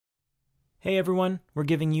Hey everyone, we're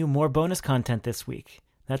giving you more bonus content this week.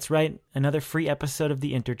 That's right, another free episode of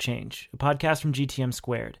The Interchange, a podcast from GTM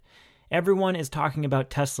Squared. Everyone is talking about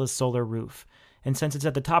Tesla's solar roof, and since it's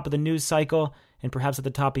at the top of the news cycle, and perhaps at the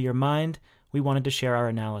top of your mind, we wanted to share our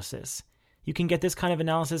analysis. You can get this kind of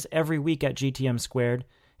analysis every week at GTM Squared.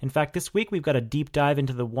 In fact, this week we've got a deep dive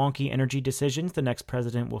into the wonky energy decisions the next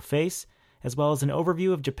president will face, as well as an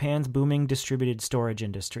overview of Japan's booming distributed storage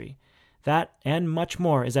industry. That and much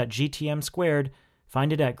more is at GTM Squared.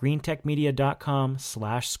 Find it at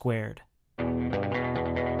greentechmedia.com/squared.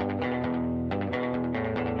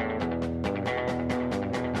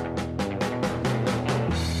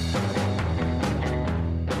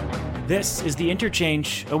 This is The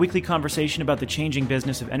Interchange, a weekly conversation about the changing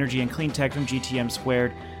business of energy and clean tech from GTM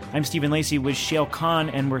Squared. I'm Stephen Lacey with Shail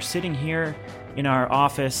Khan, and we're sitting here in our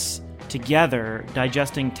office together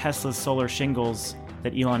digesting Tesla's solar shingles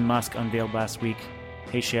that Elon Musk unveiled last week.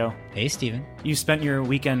 Hey, Shail. Hey, Steven. You spent your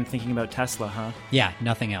weekend thinking about Tesla, huh? Yeah,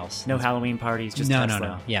 nothing else. No Halloween parties, just Tesla.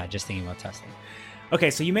 No. Yeah, just thinking about Tesla. Okay,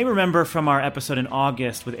 so you may remember from our episode in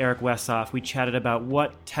August with Eric Wessoff, we chatted about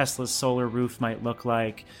what Tesla's solar roof might look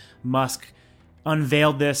like. Musk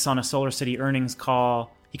unveiled this on a Solar City earnings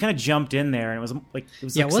call. He kind of jumped in there, and it was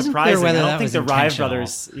surprising. I don't think the Rive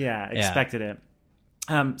brothers expected it.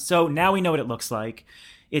 So now we know what it looks like.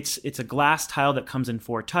 It's a glass tile that comes in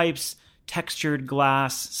 4 types: textured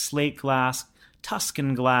glass, slate glass,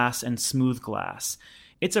 Tuscan glass, and smooth glass.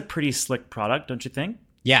 It's a pretty slick product, don't you think?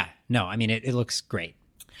 Yeah, no, I mean, it looks great.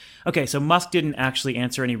 Okay, so Musk didn't actually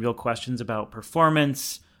answer any real questions about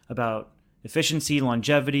performance, about efficiency,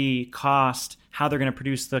 longevity, cost, how they're going to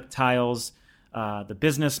produce the tiles, the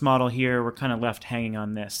business model here. We're kind of left hanging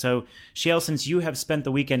on this. So, Shail, since you have spent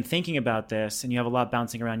the weekend thinking about this and you have a lot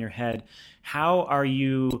bouncing around your head, how are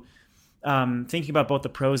you thinking about both the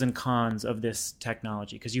pros and cons of this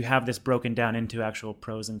technology? Because you have this broken down into actual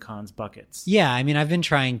pros and cons buckets. Yeah, I mean, I've been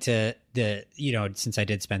trying to, since I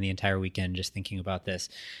did spend the entire weekend just thinking about this,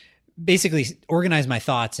 basically organize my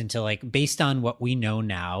thoughts into, like, based on what we know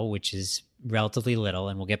now, which is relatively little,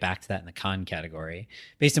 and we'll get back to that in the con category.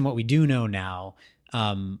 Based on what we do know now,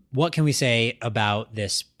 what can we say about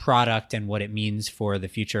this product and what it means for the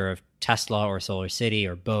future of Tesla or Solar City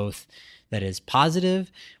or both that is positive?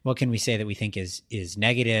 What can we say that we think is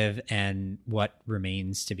negative, and what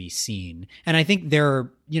remains to be seen? And I think there's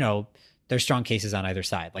strong cases on either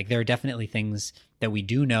side. Like, there are definitely things that we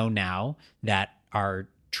do know now that are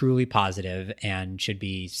truly positive and should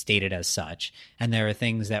be stated as such. And there are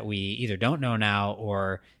things that we either don't know now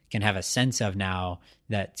or can have a sense of now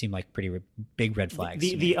that seem like pretty big red flags.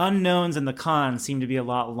 The unknowns and the cons seem to be a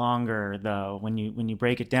lot longer, though, when you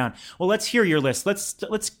break it down. Well, let's hear your list. Let's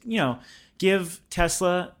give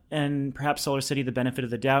Tesla and perhaps Solar City the benefit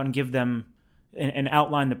of the doubt and give them and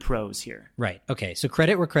outline the pros here. Right. Okay. So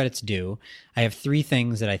credit where credit's due. I have 3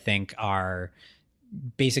 things that I think are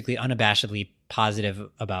basically unabashedly positive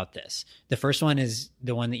about this. The first one is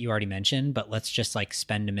the one that you already mentioned, but let's just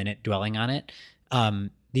spend a minute dwelling on it.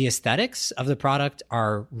 The aesthetics of the product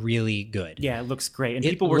are really good. Yeah, it looks great. And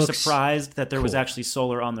people were surprised that there was actually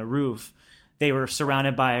solar on the roof. They were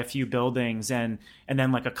surrounded by a few buildings, and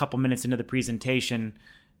then a couple minutes into the presentation,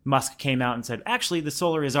 Musk came out and said, actually, the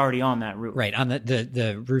solar is already on that roof. Right, on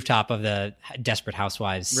the rooftop of the Desperate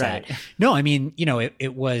Housewives set. Right. No, I mean,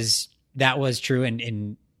 that was true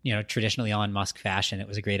in traditional Elon Musk fashion. It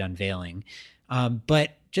was a great unveiling.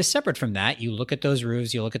 But just separate from that, you look at those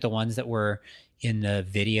roofs, you look at the ones that were in the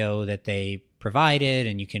video that they provided,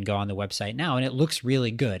 and you can go on the website now, and it looks really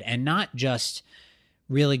good. And not just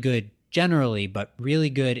really good generally, but really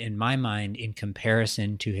good in my mind in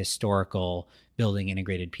comparison to historical building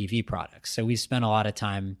integrated PV products. So we spent a lot of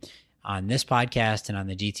time on this podcast and on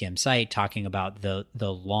the GTM site talking about the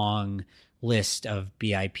long list of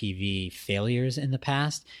BIPV failures in the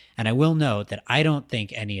past. And I will note that I don't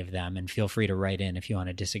think any of them, and feel free to write in if you want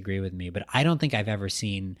to disagree with me, but I don't think I've ever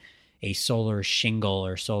seen a solar shingle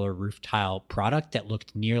or solar roof tile product that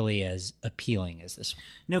looked nearly as appealing as this one.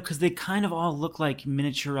 No, because they kind of all look like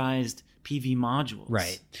miniaturized PV modules.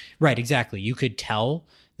 Right, exactly. You could tell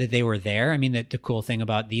that they were there. I mean, the cool thing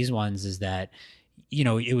about these ones is that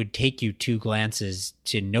it would take you 2 glances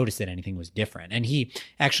to notice that anything was different. And he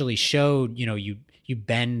actually showed, you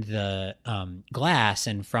bend the glass,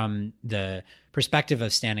 and from the perspective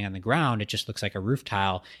of standing on the ground, it just looks like a roof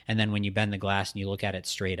tile. And then when you bend the glass and you look at it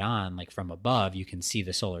straight on, like from above, you can see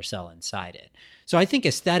the solar cell inside it. So I think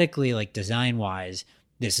aesthetically, design-wise,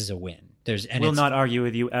 this is a win. Will not argue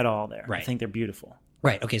with you at all there. Right. I think they're beautiful.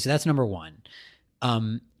 Right. Okay, so that's number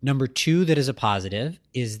 1. Number 2 that is a positive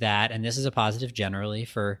is that, and this is a positive generally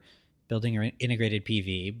for building integrated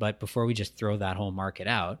PV. But before we just throw that whole market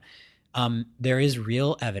out, there is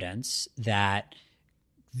real evidence that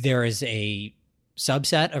there is a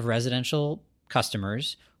subset of residential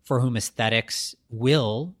customers for whom aesthetics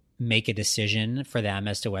will make a decision for them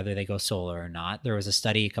as to whether they go solar or not. There was a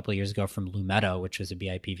study a couple of years ago from Lumetto, which was a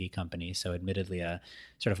BIPV company, so admittedly a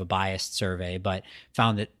sort of a biased survey, but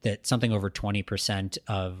found that something over 20%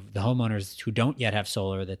 of the homeowners who don't yet have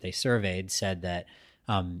solar that they surveyed said that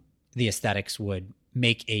the aesthetics would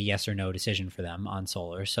make a yes or no decision for them on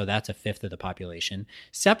solar. So that's a fifth of the population.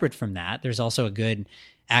 Separate from that, there's also a good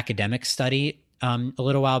academic study a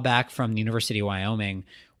little while back from the University of Wyoming,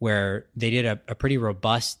 where they did a pretty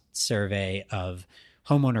robust survey of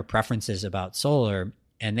homeowner preferences about solar.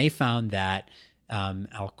 And they found that,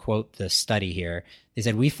 I'll quote the study here. They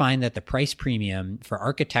said, "We find that the price premium for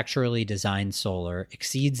architecturally designed solar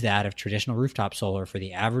exceeds that of traditional rooftop solar for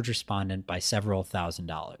the average respondent by several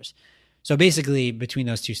 $1,000s." So basically, between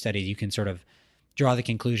those two studies, you can sort of draw the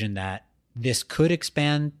conclusion that this could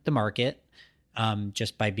expand the market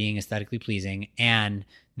just by being aesthetically pleasing, and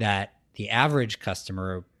that the average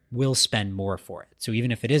customer will spend more for it. So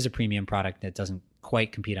even if it is a premium product that doesn't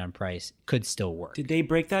quite compete on price, it could still work. Did they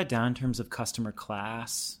break that down in terms of customer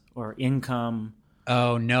class or income?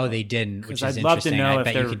 Oh, no, they didn't, which is I'd love to interesting. know I if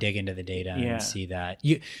bet they're- you could dig into the data and see that.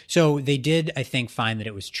 So they did, I think, find that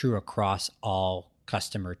it was true across all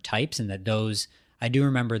customer types, and that those, I do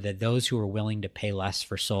remember that those who were willing to pay less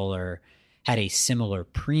for solar had a similar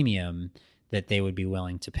premium that they would be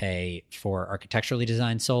willing to pay for architecturally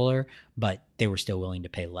designed solar, but they were still willing to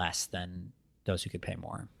pay less than those who could pay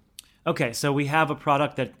more. Okay, so we have a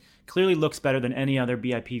product that clearly looks better than any other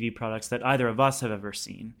BIPV products that either of us have ever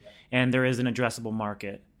seen, and there is an addressable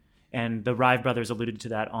market. And the Rive brothers alluded to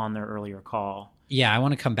that on their earlier call. Yeah, I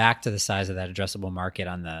want to come back to the size of that addressable market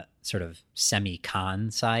on the sort of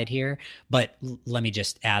semi-con side here, but let me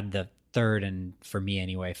just add the third, and for me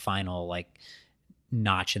anyway, final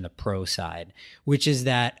notch in the pro side, which is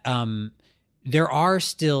that there are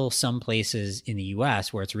still some places in the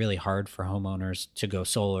US where it's really hard for homeowners to go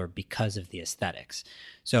solar because of the aesthetics.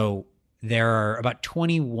 So there are about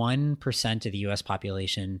 21% of the US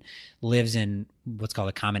population lives in what's called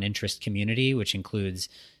a common interest community, which includes,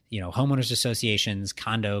 homeowners associations,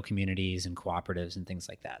 condo communities, and cooperatives and things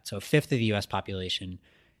like that. So a fifth of the US population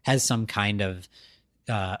has some kind of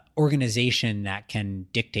organization that can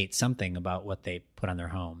dictate something about what they put on their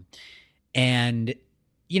home. And,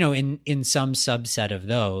 in some subset of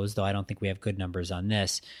those, though I don't think we have good numbers on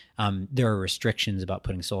this, there are restrictions about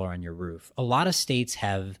putting solar on your roof. A lot of states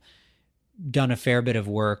have done a fair bit of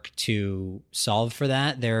work to solve for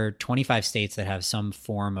that. There are 25 states that have some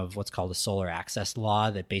form of what's called a solar access law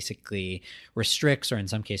that basically restricts, or in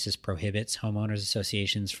some cases prohibits, homeowners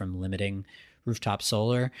associations from limiting rooftop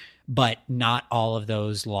solar, but not all of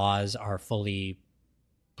those laws are fully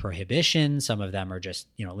prohibition. Some of them are just,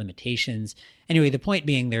 limitations. Anyway, the point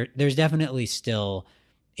being there's definitely still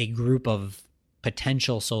a group of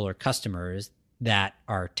potential solar customers that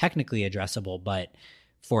are technically addressable, but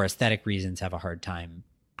for aesthetic reasons have a hard time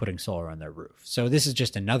putting solar on their roof. So this is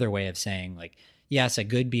just another way of saying, yes, a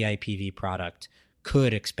good BIPV product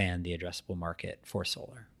could expand the addressable market for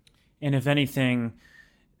solar. And if anything,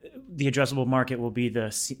 the addressable market will be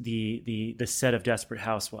the set of Desperate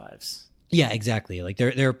Housewives. Yeah, exactly.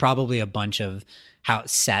 There are probably a bunch of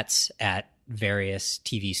sets at various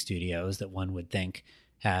TV studios that one would think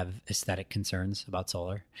have aesthetic concerns about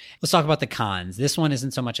solar. Let's talk about the cons. This one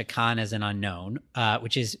isn't so much a con as an unknown,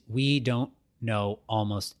 which is we don't know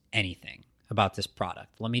almost anything about this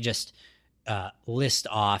product. Let me just list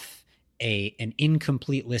off an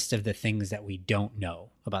incomplete list of the things that we don't know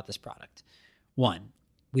about this product. One,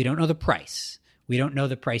 we don't know the price. We don't know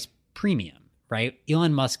the price premium, right?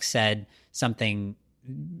 Elon Musk said something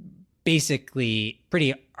basically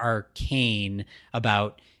pretty arcane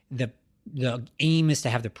about the aim is to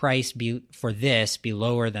have the price be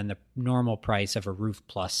lower than the normal price of a roof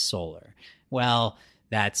plus solar. Well,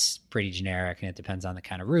 that's pretty generic, and it depends on the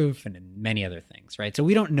kind of roof and many other things, right? So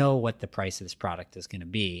we don't know what the price of this product is going to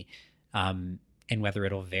be, and whether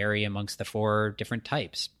it'll vary amongst the four different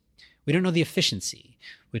types. We don't know the efficiency,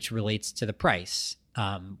 which relates to the price.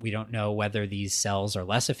 We don't know whether these cells are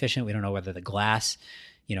less efficient. We don't know whether the glass,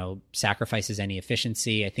 sacrifices any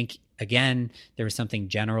efficiency. I think, again, there was something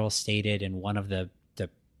general stated in one of the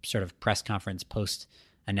sort of press conference post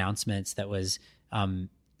announcements that was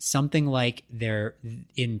something like they're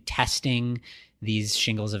in testing. These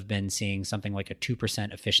shingles have been seeing something like a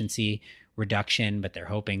 2% efficiency reduction, but they're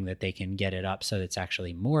hoping that they can get it up so that it's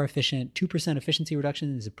actually more efficient. 2% efficiency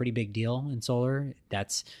reduction is a pretty big deal in solar.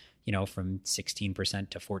 That's from 16%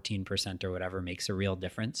 to 14% or whatever makes a real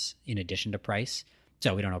difference in addition to price.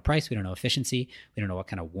 So we don't know price, we don't know efficiency, we don't know what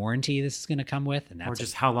kind of warranty this is going to come with, and or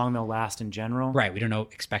just how long they'll last in general. Right. We don't know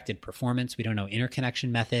expected performance. We don't know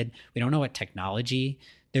interconnection method. We don't know what technology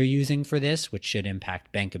they're using for this, which should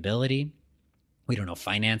impact bankability. We don't know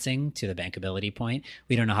financing to the bankability point.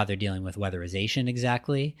 We don't know how they're dealing with weatherization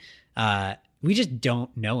exactly. We just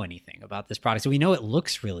don't know anything about this product. So we know it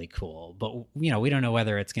looks really cool, but we don't know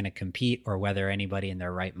whether it's going to compete or whether anybody in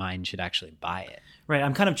their right mind should actually buy it. Right.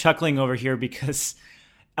 I'm kind of chuckling over here because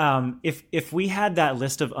if we had that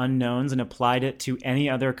list of unknowns and applied it to any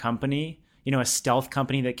other company, a stealth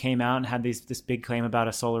company that came out and had this big claim about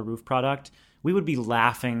a solar roof product, we would be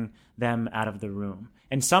laughing them out of the room.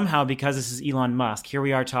 And somehow, because this is Elon Musk, here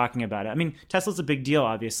we are talking about it. I mean, Tesla's a big deal,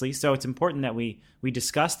 obviously, so it's important that we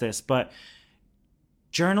discuss this, but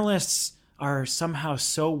journalists are somehow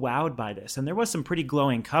so wowed by this. And there was some pretty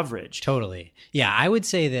glowing coverage. Totally. Yeah, I would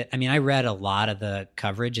say that, I read a lot of the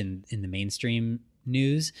coverage in the mainstream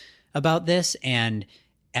news about this, and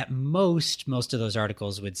at most of those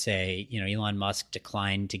articles would say, Elon Musk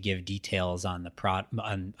declined to give details on the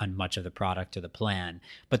on much of the product or the plan,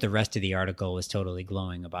 but the rest of the article was totally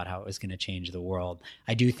glowing about how it was going to change the world.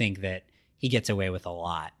 I do think that he gets away with a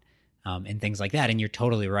lot and things like that. And you're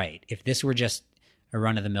totally right. If this were just a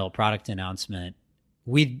run-of-the-mill product announcement,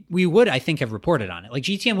 we would, I think, have reported on it. Like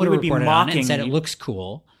GTM would have reported on it and said it looks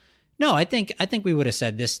cool. No, I think we would have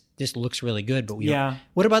said this looks really good, but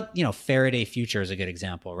what about, Faraday Future is a good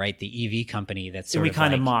example, right? The EV company that's sort we of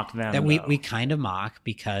kind of mock them. That we kind of mock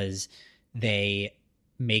because they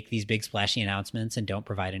make these big splashy announcements and don't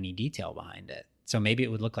provide any detail behind it. So maybe it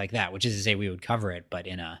would look like that, which is to say we would cover it, but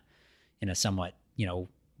in a somewhat,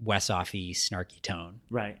 Wes-Offy snarky tone.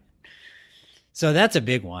 Right. So that's a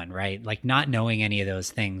big one, right? Like not knowing any of those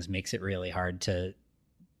things makes it really hard to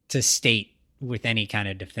state with any kind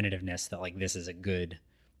of definitiveness that like this is a good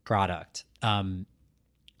product. I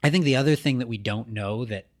think the other thing that we don't know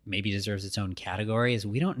that maybe deserves its own category is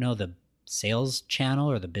we don't know the sales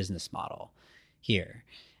channel or the business model here.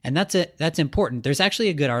 And that's important. There's actually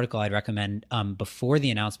a good article I'd recommend before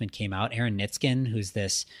the announcement came out. Aaron Nitzkin, who's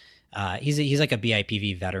this, he's like a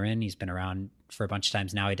BIPV veteran. He's been around for a bunch of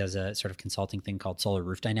times now. He does a sort of consulting thing called Solar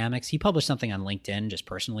Roof Dynamics. He published something on LinkedIn just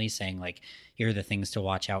personally saying like, here are the things to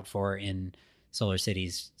watch out for in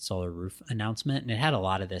SolarCity's solar roof announcement. And it had a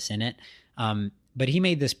lot of this in it. But he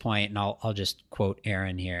made this point, and I'll just quote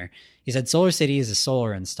Aaron here. He said, SolarCity is a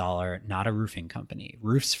solar installer, not a roofing company.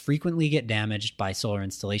 Roofs frequently get damaged by solar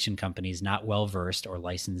installation companies not well-versed or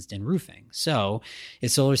licensed in roofing. So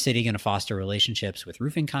is SolarCity going to foster relationships with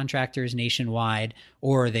roofing contractors nationwide,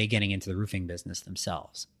 or are they getting into the roofing business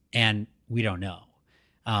themselves? And we don't know.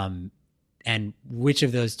 And which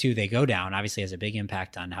of those two they go down obviously has a big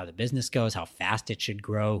impact on how the business goes, how fast it should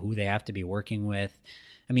grow, who they have to be working with.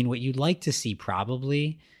 What you'd like to see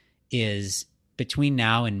probably is between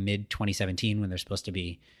now and mid-2017, when they're supposed to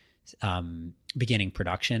be beginning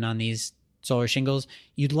production on these solar shingles,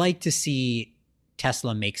 you'd like to see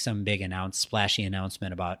Tesla make some big splashy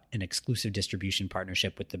announcement about an exclusive distribution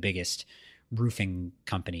partnership with the biggest roofing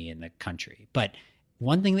company in the country. But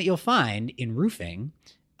one thing that you'll find in roofing,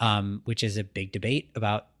 which is a big debate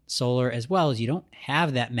about solar as well, is you don't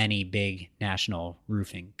have that many big national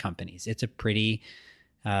roofing companies. It's a pretty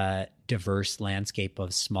diverse landscape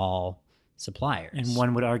of small suppliers. And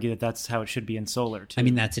one would argue that that's how it should be in solar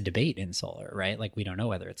too. That's a debate in solar, right? Like we don't know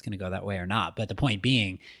whether it's going to go that way or not. But the point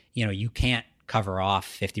being, you can't cover off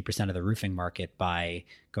 50% of the roofing market by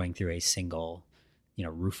going through a single,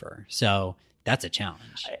 roofer. So that's a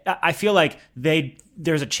challenge. I feel like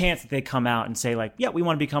there's a chance that they come out and say like, yeah, we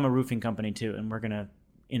want to become a roofing company too, and we're going to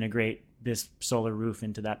integrate this solar roof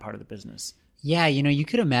into that part of the business. Yeah, you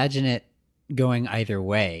could imagine it going either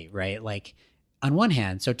way, right? Like on one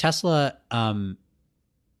hand, so Tesla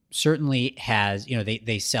certainly has,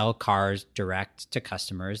 they sell cars direct to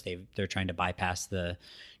customers. They're trying to bypass the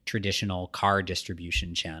traditional car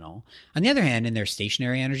distribution channel. On the other hand, in their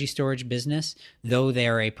stationary energy storage business, though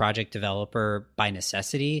they're a project developer by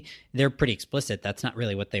necessity, they're pretty explicit. That's not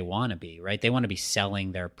really what they want to be, right? They want to be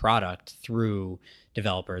selling their product through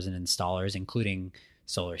developers and installers, including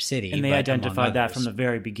SolarCity. And they identified that from the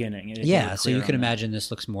very beginning. Yeah, so you could imagine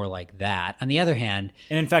this looks more like that. On the other hand...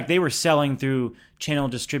 And in fact, they were selling through channel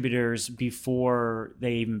distributors before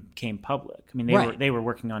they even came public. They were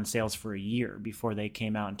working on sales for a year before they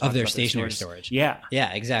came out and talked of their about stationary storage. Yeah.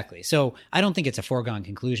 Yeah, exactly. So I don't think it's a foregone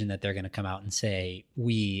conclusion that they're going to come out and say,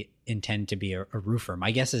 we intend to be a roofer.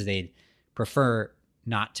 My guess is they'd prefer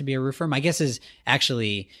not to be a roofer. My guess is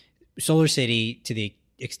actually SolarCity, to the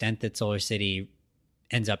extent that SolarCity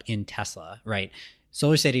ends up in Tesla, right?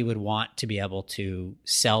 SolarCity would want to be able to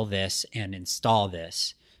sell this and install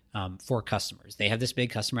this for customers. They have this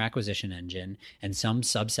big customer acquisition engine, and some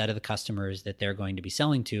subset of the customers that they're going to be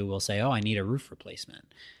selling to will say, oh, I need a roof replacement.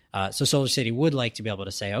 So SolarCity would like to be able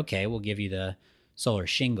to say, okay, we'll give you the solar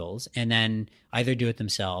shingles, and then either do it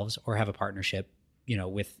themselves or have a partnership,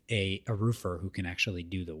 with a roofer who can actually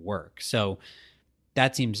do the work. So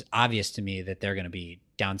that seems obvious to me that they're going to be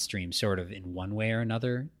downstream sort of in one way or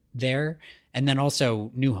another there. And then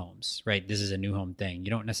also new homes, right? This is a new home thing.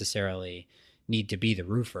 You don't necessarily need to be the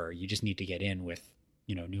roofer. You just need to get in with,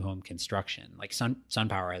 new home construction. Like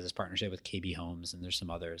SunPower has this partnership with KB Homes, and there's some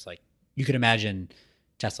others. Like you could imagine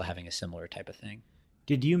Tesla having a similar type of thing.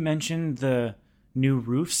 Did you mention the new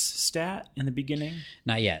roofs stat in the beginning?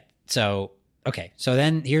 Not yet. So, okay. So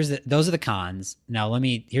then those are the cons. Now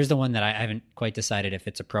here's the one that I haven't quite decided if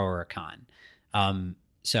it's a pro or a con.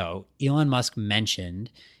 So Elon Musk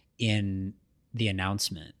mentioned in the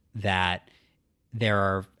announcement that there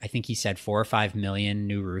are, I think he said 4 or 5 million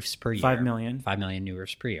new roofs per year. 5 million. 5 million new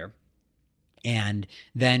roofs per year. And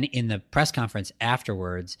then in the press conference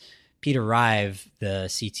afterwards, Peter Rive, the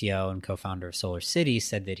CTO and co-founder of SolarCity,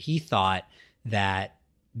 said that he thought that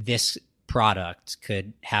this product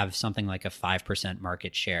could have something like a 5%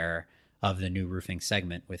 market share of the new roofing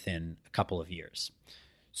segment within a couple of years.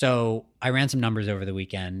 So I ran some numbers over the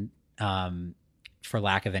weekend for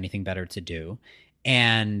lack of anything better to do,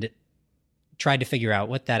 and tried to figure out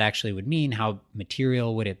what that actually would mean. How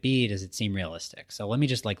material would it be? Does it seem realistic? So let me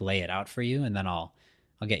just lay it out for you, and then I'll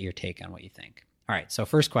get your take on what you think. All right. So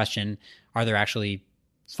first question, are there actually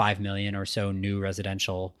 5 million or so new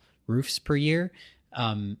residential roofs per year?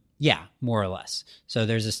 Yeah, more or less. So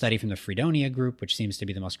there's a study from the Freedonia Group, which seems to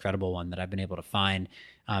be the most credible one that I've been able to find,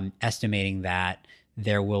 estimating that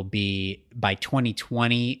there will be, by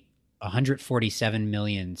 2020, 147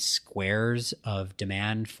 million squares of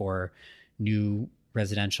demand for new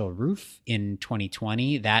residential roof in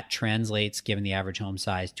 2020. That translates, given the average home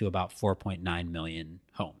size, to about 4.9 million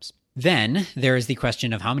homes. Then there is the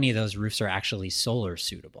question of how many of those roofs are actually solar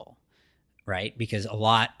suitable, right? Because a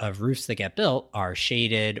lot of roofs that get built are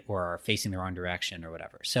shaded or are facing the wrong direction or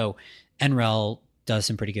whatever. So NREL does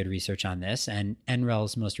some pretty good research on this, and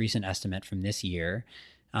NREL's most recent estimate from this year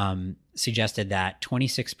suggested that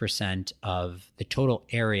 26% of the total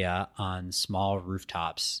area on small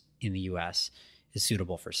rooftops in the US is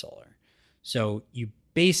suitable for solar. So you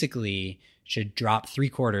basically should drop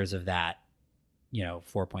 3/4 of that,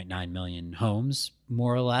 4.9 million homes,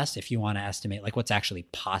 more or less, if you want to estimate what's actually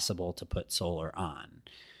possible to put solar on.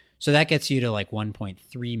 So that gets you to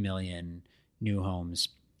 1.3 million new homes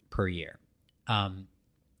per year.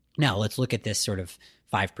 Now let's look at this sort of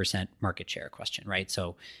 5% market share question, right?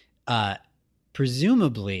 So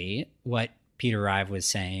presumably what Peter Rive was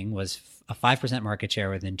saying was a 5% market share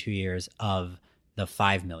within 2 years of the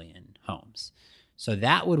 5 million homes. So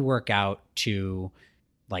that would work out to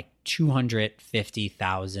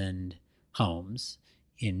 250,000 homes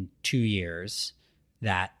in 2 years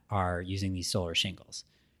that are using these solar shingles.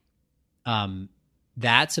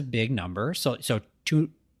 That's a big number. So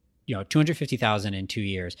 250,000 in 2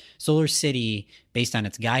 years. SolarCity, based on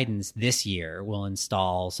its guidance this year, will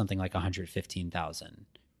install something like 115,000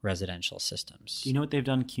 residential systems. Do you know what they've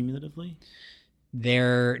done cumulatively?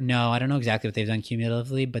 No, I don't know exactly what they've done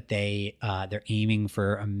cumulatively, but they're aiming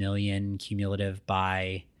for 1 million cumulative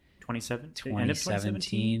by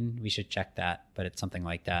 2017. We should check that, but it's something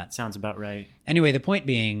like that. Sounds about right. Anyway, the point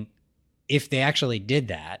being, if they actually did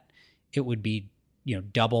that, it would be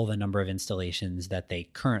double the number of installations that they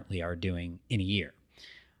currently are doing in a year.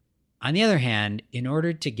 On the other hand, in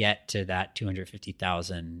order to get to that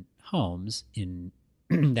 250,000 homes in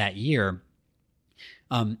that year,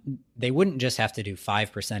 they wouldn't just have to do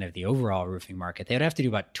 5% of the overall roofing market. They would have to do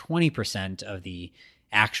about 20% of the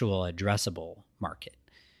actual addressable market.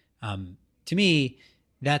 To me,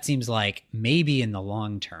 that seems like maybe in the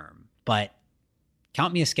long term, but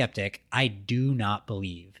count me a skeptic. I do not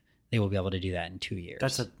believe they will be able to do that in 2 years.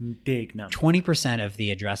 That's a big number. 20% of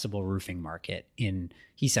the addressable roofing market in,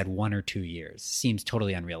 he said, 1 or 2 years seems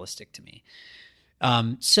totally unrealistic to me.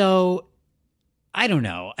 So I don't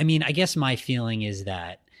know. I mean, I guess my feeling is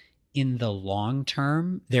that in the long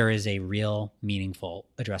term, there is a real meaningful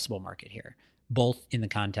addressable market here, both in the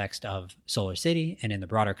context of SolarCity and in the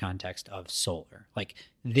broader context of solar.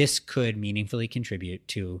 This could meaningfully contribute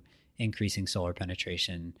to increasing solar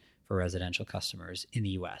penetration for residential customers in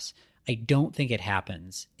the US. I don't think it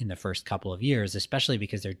happens in the first couple of years, especially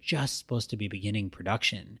because they're just supposed to be beginning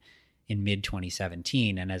production in mid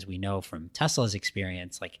 2017. And as we know from Tesla's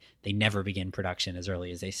experience, like they never begin production as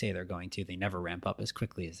early as they say they're going to. They never ramp up as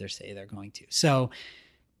quickly as they say they're going to. So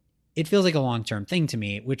it feels like a long-term thing to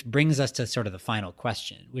me, which brings us to sort of the final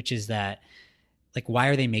question, which is that, like, why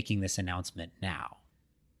are they making this announcement now?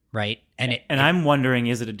 Right. And I'm wondering,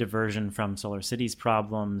 is it a diversion from SolarCity's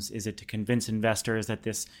problems? Is it to convince investors that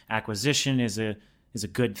this acquisition is a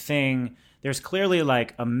good thing? There's clearly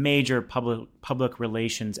like a major public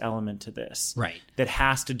relations element to this, right, that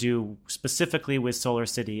has to do specifically with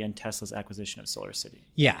SolarCity and Tesla's acquisition of SolarCity.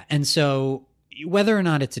 Yeah. And so whether or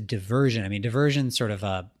not it's a diversion, I mean, diversion sort of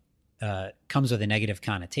comes with a negative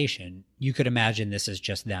connotation. You could imagine this is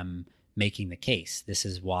just them making the case. This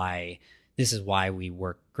is why we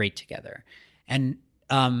work great together. And,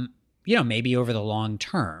 maybe over the long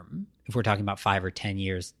term, if we're talking about 5 or 10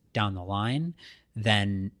 years down the line,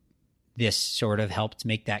 then this sort of helped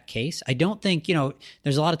make that case. I don't think,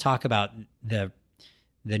 there's a lot of talk about the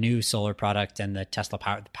new solar product and the Tesla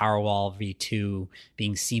Powerwall V2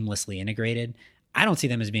 being seamlessly integrated. I don't see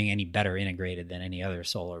them as being any better integrated than any other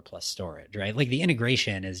solar plus storage, right? Like the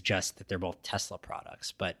integration is just that they're both Tesla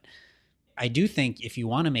products. But I do think if you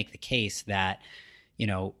want to make the case that,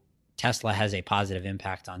 Tesla has a positive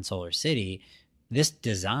impact on SolarCity, this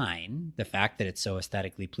design, the fact that it's so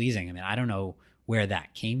aesthetically pleasing, I mean, I don't know where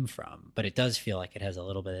that came from, but it does feel like it has a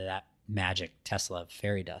little bit of that magic Tesla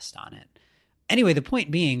fairy dust on it. Anyway, the point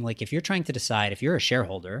being, like, if you're trying to decide, if you're a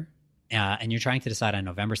shareholder and you're trying to decide on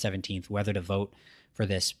November 17th whether to vote for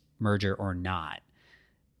this merger or not,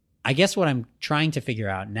 I guess what I'm trying to figure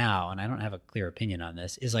out now, and I don't have a clear opinion on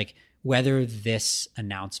this, is like whether this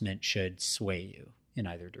announcement should sway you in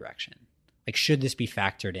either direction. Like, should this be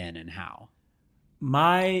factored in, and how?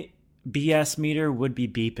 My BS meter would be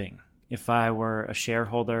beeping if I were a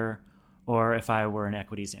shareholder or if I were an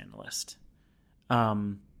equities analyst.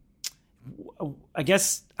 I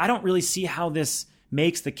guess I don't really see how this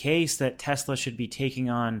makes the case that Tesla should be taking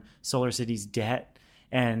on SolarCity's debt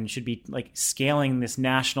and should be like scaling this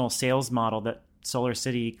national sales model that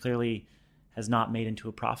SolarCity clearly has not made into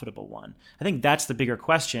a profitable one. I think that's the bigger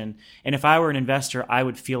question. And if I were an investor, I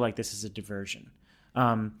would feel like this is a diversion.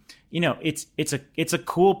 It's a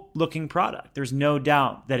cool looking product. There's no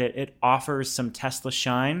doubt that it offers some Tesla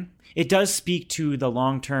shine. It does speak to the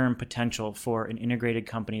long-term potential for an integrated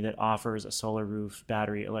company that offers a solar roof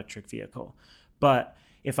battery electric vehicle. But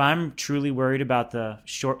if I'm truly worried about the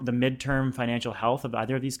midterm financial health of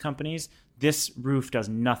either of these companies, this roof does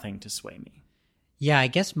nothing to sway me. Yeah, I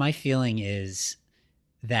guess my feeling is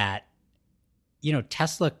that,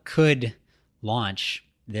 Tesla could launch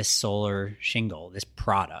this solar shingle, this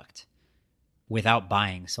product, without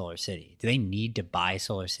buying SolarCity. Do they need to buy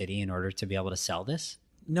SolarCity in order to be able to sell this?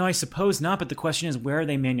 No, I suppose not. But the question is, where are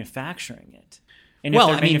they manufacturing it? And if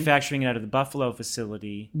they're manufacturing it out of the Buffalo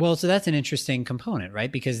facility. Well, so that's an interesting component,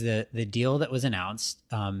 right? Because the deal that was announced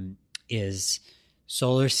is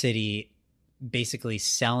SolarCity basically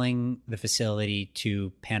selling the facility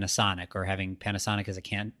to Panasonic, or having Panasonic as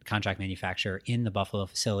a contract manufacturer in the Buffalo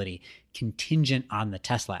facility, contingent on the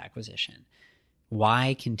Tesla acquisition.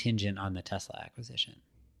 Why contingent on the Tesla acquisition?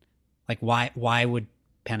 Like, why would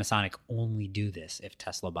Panasonic only do this if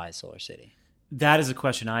Tesla buys SolarCity? That is a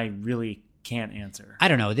question I really can't answer. I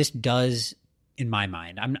don't know. This does, in my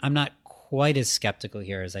mind, I'm not quite as skeptical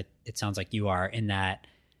here as it sounds like you are, in that,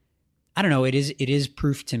 I don't know, it is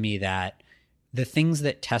proof to me that the things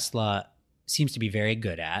that Tesla seems to be very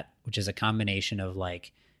good at, which is a combination of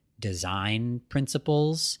like design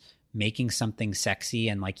principles, making something sexy,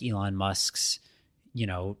 and like Elon Musk's,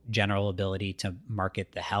 general ability to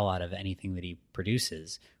market the hell out of anything that he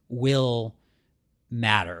produces, will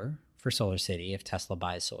matter for SolarCity if Tesla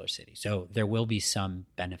buys SolarCity. So there will be some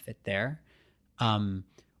benefit there.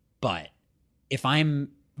 But if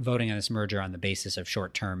I'm voting on this merger on the basis of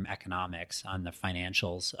short-term economics, on the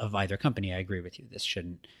financials of either company, I agree with you.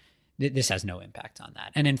 This has no impact on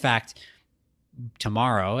that. And in fact,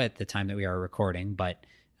 tomorrow at the time that we are recording, but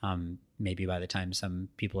maybe by the time some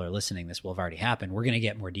people are listening, this will have already happened. We're going to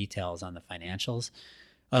get more details on the financials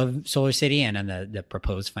of SolarCity and on the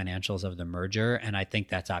proposed financials of the merger. And I think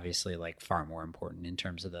that's obviously like far more important in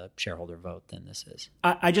terms of the shareholder vote than this is.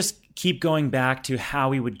 I just keep going back to how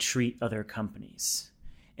we would treat other companies.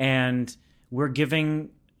 And we're giving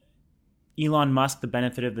Elon Musk the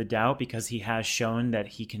benefit of the doubt because he has shown that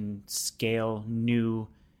he can scale new,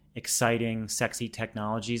 exciting, sexy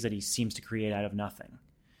technologies that he seems to create out of nothing.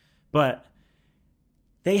 But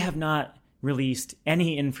they have not released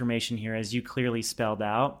any information here, as you clearly spelled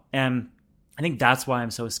out. And I think that's why I'm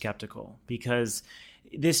so skeptical, because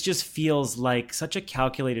this just feels like such a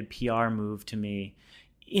calculated PR move to me.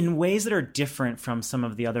 in ways that are different from some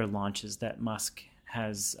of the other launches that Musk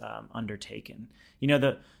has undertaken. You know,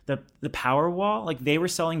 the Powerwall, like they were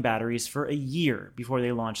selling batteries for a year before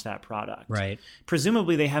they launched that product. Right.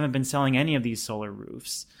 Presumably they haven't been selling any of these solar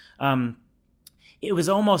roofs. It was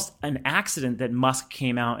almost an accident that Musk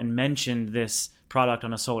came out and mentioned this product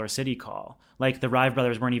on a Solar City call. Like the Rive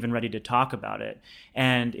brothers weren't even ready to talk about it.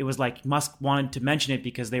 And it was like Musk wanted to mention it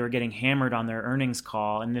because they were getting hammered on their earnings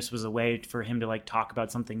call. And this was a way for him to like talk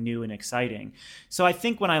about something new and exciting. So I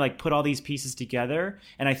think when I like put all these pieces together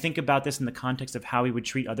and I think about this in the context of how we would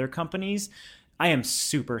treat other companies, I am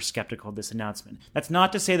super skeptical of this announcement. That's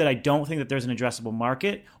not to say that I don't think that there's an addressable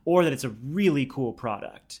market or that it's a really cool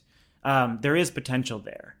product. There is potential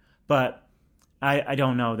there, but I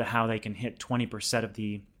don't know how they can hit 20% of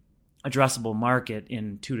the addressable market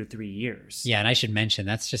in 2 to 3 years. Yeah, and I should mention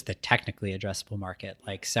that's just the technically addressable market.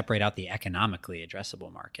 Like separate out the economically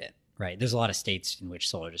addressable market, right? There's a lot of states in which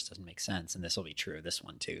solar just doesn't make sense, and this will be true of this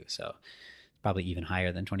one too. So probably even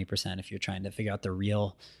higher than 20% if you're trying to figure out the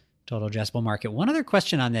real total addressable market. One other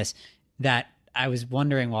question on this that I was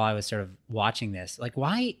wondering while I was sort of watching this, like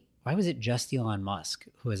why was it just Elon Musk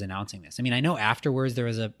who was announcing this? I mean, I know afterwards there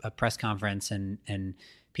was a press conference and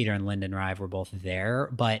Peter and Lyndon Rive were both there,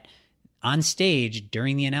 but on stage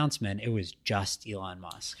during the announcement, it was just Elon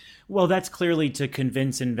Musk. Well, that's clearly to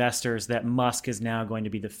convince investors that Musk is now going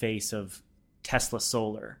to be the face of Tesla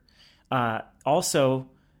Solar. Also,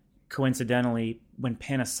 coincidentally, when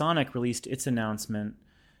Panasonic released its announcement,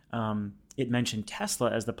 it mentioned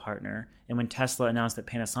Tesla as the partner. And when Tesla announced that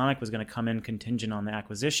Panasonic was going to come in contingent on the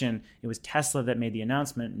acquisition, it was Tesla that made the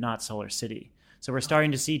announcement, not Solar City. So we're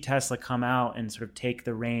starting to see Tesla come out and sort of take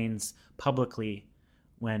the reins publicly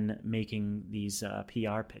when making these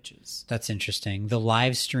PR pitches. That's interesting. The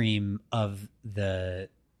live stream of the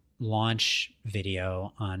launch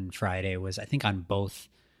video on Friday was, I think, on both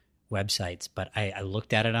websites, but I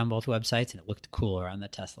looked at it on both websites and it looked cooler on the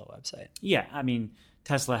Tesla website. Yeah, I mean,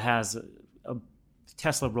 Tesla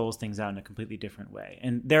Tesla rolls things out in a completely different way.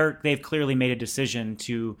 And they've clearly made a decision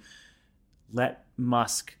to let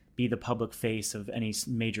Musk be the public face of any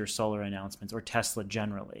major solar announcements, or Tesla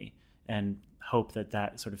generally, and hope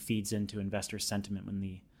that sort of feeds into investor sentiment when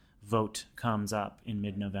the vote comes up in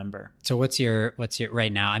mid-November. So what's your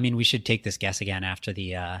right now? I mean, we should take this guess again after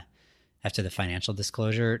the financial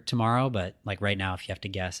disclosure tomorrow, but like right now, if you have to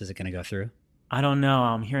guess, is it going to go through? I don't know.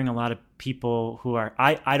 I'm hearing a lot of people who are,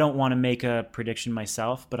 I don't want to make a prediction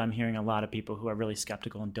myself, but I'm hearing a lot of people who are really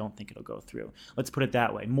skeptical and don't think it'll go through. Let's put it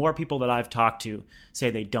that way. More people that I've talked to say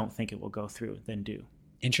they don't think it will go through than do.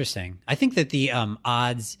 Interesting. I think that the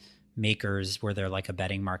odds makers, where they're like a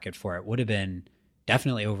betting market for it, would have been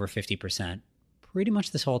definitely over 50% pretty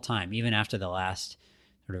much this whole time, even after the last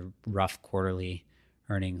sort of rough quarterly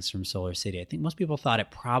earnings from Solar City. I think most people thought it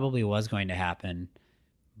probably was going to happen,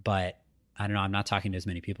 but I don't know. I'm not talking to as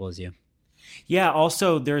many people as you. Yeah.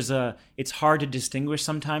 Also, it's hard to distinguish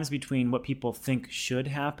sometimes between what people think should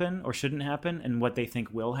happen or shouldn't happen and what they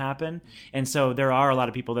think will happen. And so there are a lot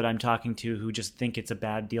of people that I'm talking to who just think it's a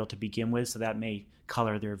bad deal to begin with. So that may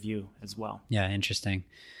color their view as well. Yeah. Interesting.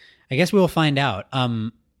 I guess we'll find out.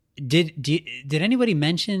 Did anybody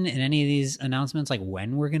mention in any of these announcements, like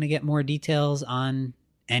when we're going to get more details on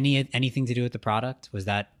anything to do with the product? Was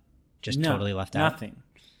that just totally left out? Nothing.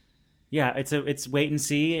 Yeah, it's wait and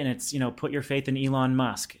see, and it's, put your faith in Elon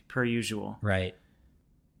Musk per usual. Right.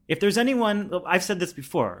 If there's anyone, I've said this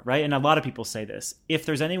before, right? And a lot of people say this. If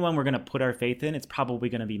there's anyone we're going to put our faith in, it's probably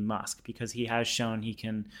going to be Musk, because he has shown he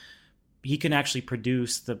can actually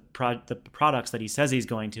produce the products that he says he's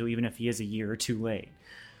going to, even if he is a year or two late.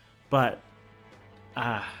 But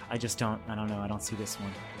I don't know. I don't see this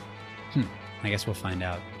one. I guess we'll find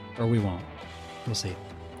out, or we won't. We'll see.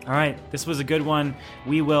 All right, this was a good one.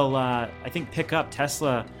 We will, I think, pick up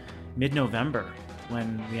Tesla mid-November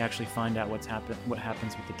when we actually find out what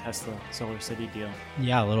happens with the Tesla Solar City deal.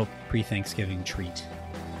 Yeah, a little pre-Thanksgiving treat.